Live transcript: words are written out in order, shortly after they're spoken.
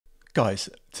Guys,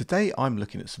 today I'm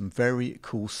looking at some very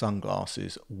cool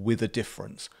sunglasses with a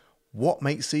difference. What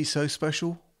makes these so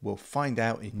special? We'll find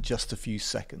out in just a few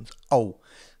seconds. Oh,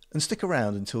 and stick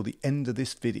around until the end of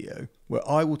this video where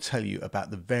I will tell you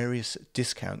about the various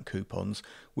discount coupons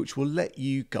which will let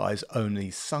you guys own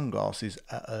these sunglasses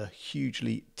at a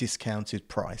hugely discounted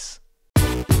price.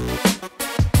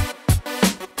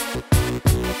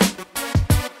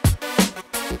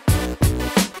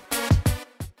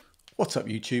 What's up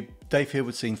YouTube, Dave here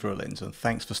with Seen Through a Lens, and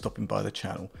thanks for stopping by the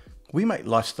channel. We make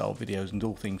lifestyle videos and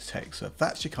all things tech, so if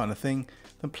that's your kind of thing,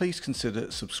 then please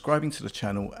consider subscribing to the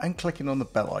channel and clicking on the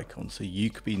bell icon so you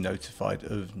can be notified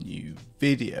of new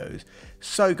videos.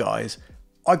 So guys,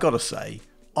 I gotta say,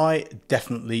 I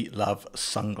definitely love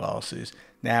sunglasses.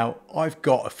 Now, I've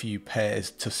got a few pairs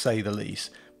to say the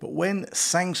least, but when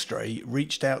Sangstre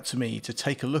reached out to me to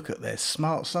take a look at their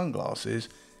smart sunglasses,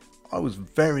 I was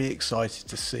very excited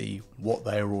to see what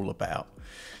they are all about.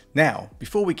 Now,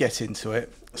 before we get into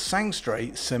it,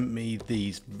 Sangstre sent me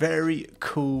these very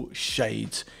cool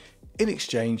shades in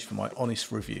exchange for my honest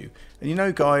review. And you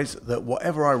know guys, that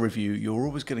whatever I review, you're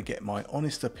always going to get my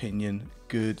honest opinion,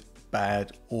 good,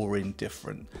 bad, or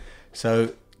indifferent.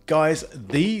 So guys,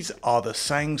 these are the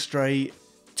Sangstre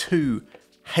II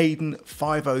Hyden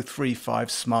 5035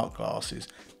 smart glasses,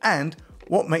 and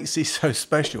what makes these so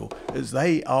special is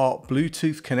they are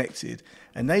Bluetooth connected,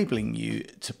 enabling you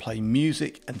to play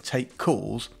music and take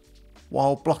calls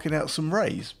while blocking out some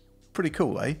rays. Pretty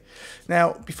cool, eh?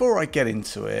 Now, before I get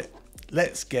into it,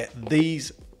 let's get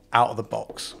these out of the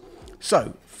box.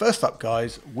 So, first up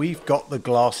guys, we've got the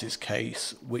glasses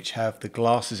case, which have the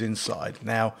glasses inside.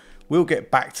 Now, we'll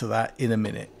get back to that in a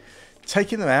minute.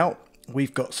 Taking them out,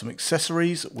 we've got some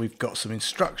accessories, we've got some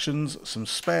instructions, some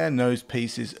spare nose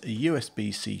pieces, a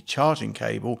USB-C charging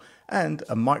cable, and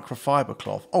a microfiber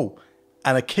cloth. Oh,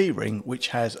 and a keyring which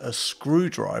has a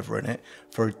screwdriver in it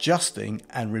for adjusting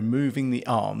and removing the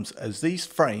arms, as these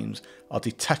frames are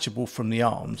detachable from the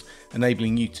arms,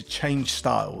 enabling you to change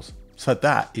styles. So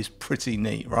that is pretty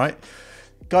neat, right?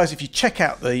 Guys, if you check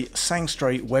out the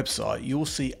Sangstre website, you'll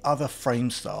see other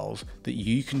frame styles that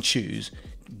you can choose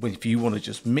if you want to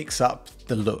just mix up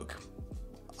the look.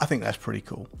 I think that's pretty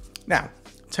cool. Now,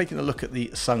 taking a look at the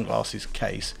sunglasses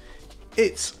case,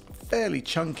 it's fairly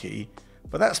chunky,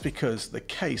 but that's because the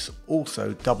case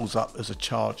also doubles up as a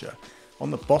charger. On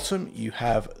the bottom, you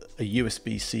have a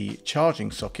USB-C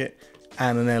charging socket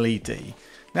and an LED.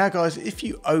 Now guys, if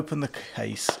you open the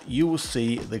case, you will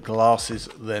see the glasses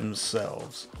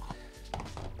themselves.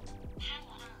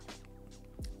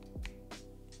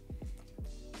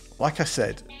 Like I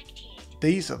said,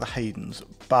 these are the Haydens,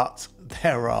 but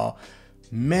there are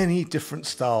many different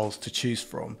styles to choose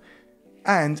from.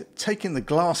 And taking the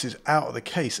glasses out of the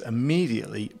case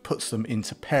immediately puts them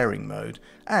into pairing mode.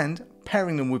 And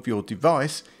pairing them with your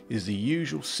device is the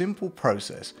usual simple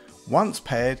process. Once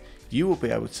paired, you will be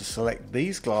able to select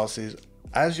these glasses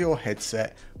as your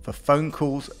headset for phone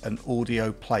calls and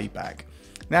audio playback.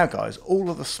 Now guys,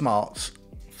 all of the smarts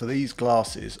for these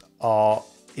glasses are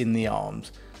in the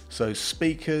arms. So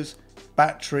speakers,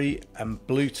 battery and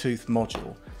Bluetooth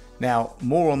module. Now,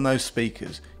 more on those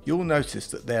speakers. You'll notice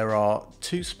that there are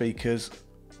two speakers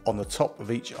on the top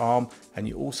of each arm, and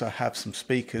you also have some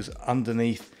speakers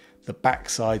underneath the back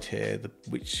side here,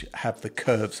 which have the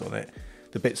curves on it,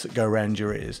 the bits that go around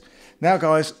your ears. Now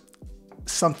guys,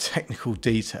 some technical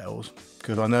details,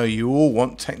 because I know you all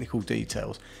want technical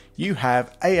details. You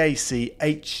have AAC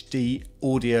HD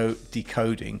audio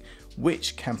decoding,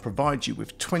 which can provide you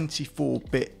with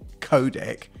 24-bit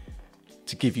codec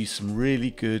to give you some really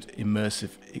good immersive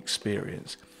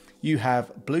experience. You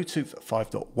have Bluetooth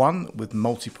 5.1 with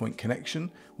multi-point connection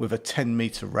with a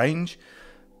 10-meter range.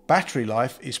 Battery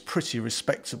life is pretty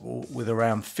respectable with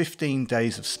around 15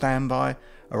 days of standby,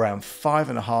 around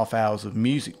 5.5 hours of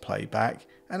music playback,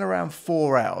 and around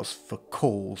 4 hours for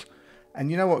calls.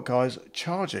 And you know what guys,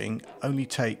 charging only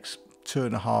takes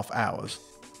 2.5 hours.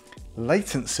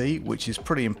 Latency, which is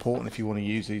pretty important if you want to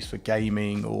use these for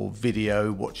gaming or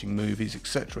video, watching movies,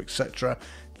 etc,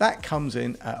 that comes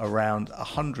in at around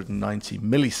 190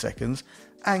 milliseconds.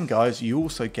 And guys, you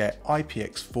also get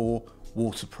IPX4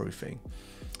 waterproofing.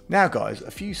 Now guys,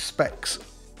 a few specs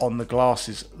on the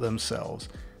glasses themselves.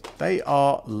 They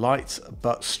are light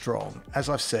but strong. As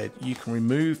I've said, you can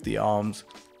remove the arms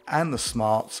and the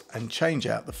smarts and change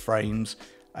out the frames,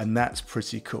 and that's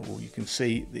pretty cool. You can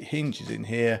see the hinges in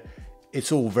here.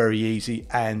 It's all very easy,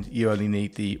 and you only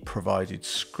need the provided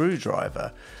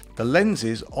screwdriver. The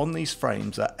lenses on these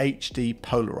frames are HD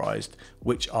polarized,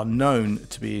 which are known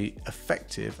to be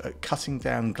effective at cutting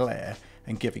down glare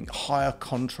and giving higher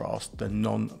contrast than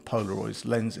non-polarized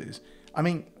lenses. I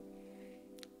mean,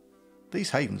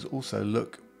 these Haydens also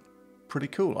look pretty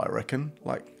cool, I reckon,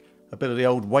 like a bit of the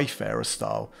old Wayfarer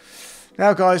style.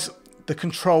 Now guys, the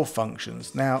control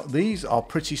functions. Now these are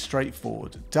pretty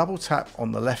straightforward. Double tap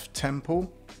on the left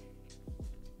temple,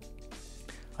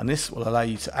 and this will allow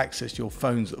you to access your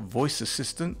phone's voice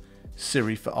assistant,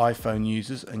 Siri for iPhone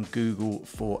users and Google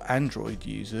for Android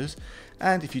users.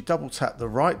 And if you double tap the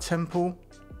right temple,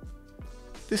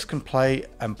 this can play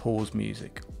and pause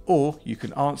music, or you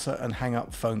can answer and hang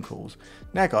up phone calls.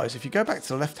 Now guys, if you go back to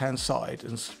the left hand side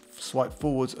and swipe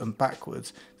forwards and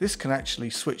backwards, this can actually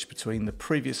switch between the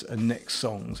previous and next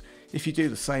songs. If you do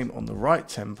the same on the right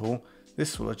temple,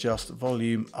 this will adjust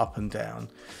volume up and down.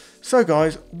 So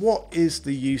guys, what is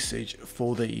the usage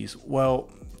for these?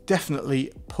 Well,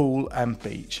 definitely pool and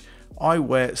beach. I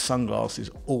wear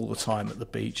sunglasses all the time at the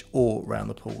beach or around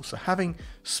the pool, so having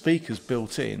speakers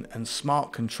built in and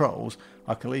smart controls,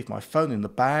 I can leave my phone in the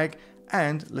bag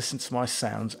and listen to my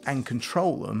sounds and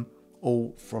control them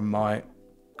all from my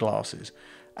glasses.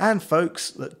 And folks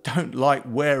that don't like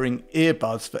wearing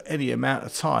earbuds for any amount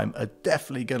of time are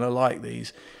definitely going to like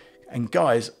these. And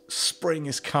guys, spring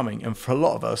is coming, and for a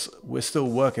lot of us, we're still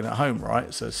working at home,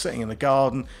 right? So sitting in the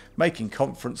garden, making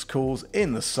conference calls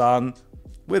in the sun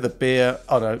with a beer.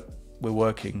 Oh no, we're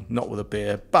working, not with a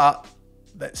beer, but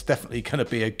that's definitely going to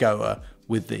be a goer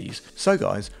with these. So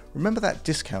guys, remember that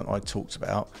discount I talked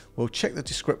about? Well, check the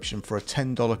description for a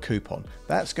 $10 coupon.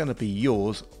 That's going to be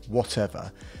yours,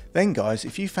 whatever. Then guys,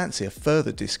 if you fancy a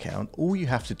further discount, all you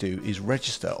have to do is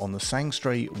register on the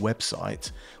Sangstre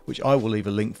website, which I will leave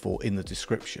a link for in the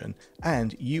description,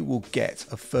 and you will get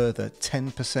a further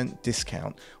 10%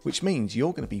 discount, which means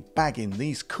you're going to be bagging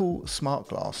these cool smart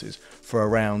glasses for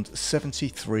around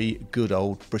 73 good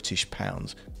old British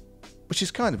pounds, which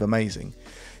is kind of amazing.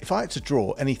 If I had to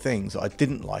draw any things that I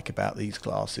didn't like about these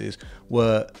glasses,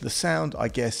 were the sound, I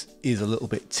guess, is a little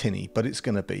bit tinny, but it's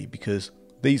going to be because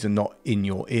these are not in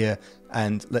your ear,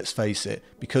 and let's face it,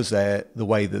 because they're the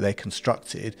way that they're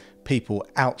constructed, people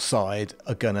outside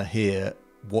are going to hear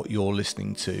what you're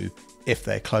listening to if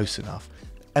they're close enough.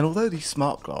 And although these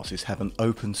smart glasses have an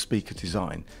open speaker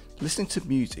design, listening to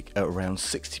music at around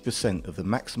 60% of the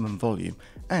maximum volume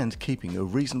and keeping a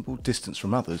reasonable distance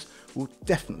from others will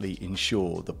definitely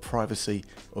ensure the privacy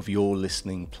of your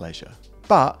listening pleasure.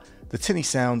 But the tinny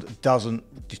sound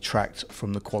doesn't detract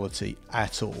from the quality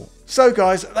at all. So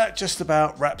guys, that just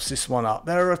about wraps this one up.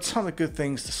 There are a ton of good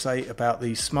things to say about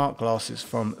these smart glasses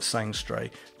from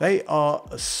Sangstre. They are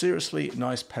a seriously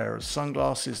nice pair of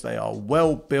sunglasses. They are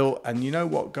well built, and you know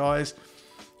what guys?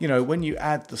 You know, when you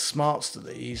add the smarts to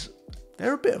these,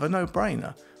 they're a bit of a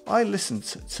no-brainer. I listened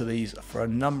to these for a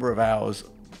number of hours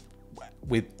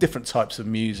with different types of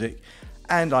music,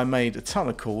 and I made a ton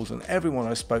of calls, and everyone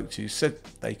I spoke to said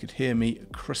they could hear me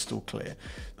crystal clear.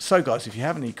 So guys, if you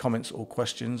have any comments or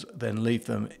questions, then leave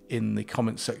them in the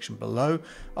comment section below.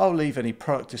 I'll leave any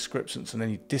product descriptions and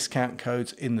any discount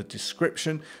codes in the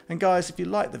description. And guys, if you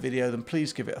like the video, then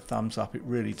please give it a thumbs up. It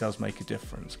really does make a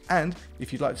difference. And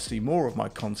if you'd like to see more of my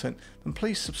content, then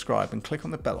please subscribe and click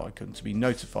on the bell icon to be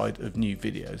notified of new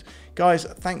videos. Guys,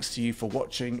 thanks to you for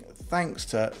watching. Thanks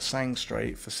to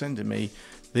Sangstre for sending me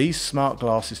these smart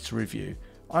glasses to review.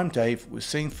 I'm Dave with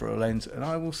Seen Through a Lens, and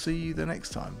I will see you the next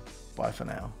time. Bye for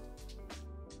now.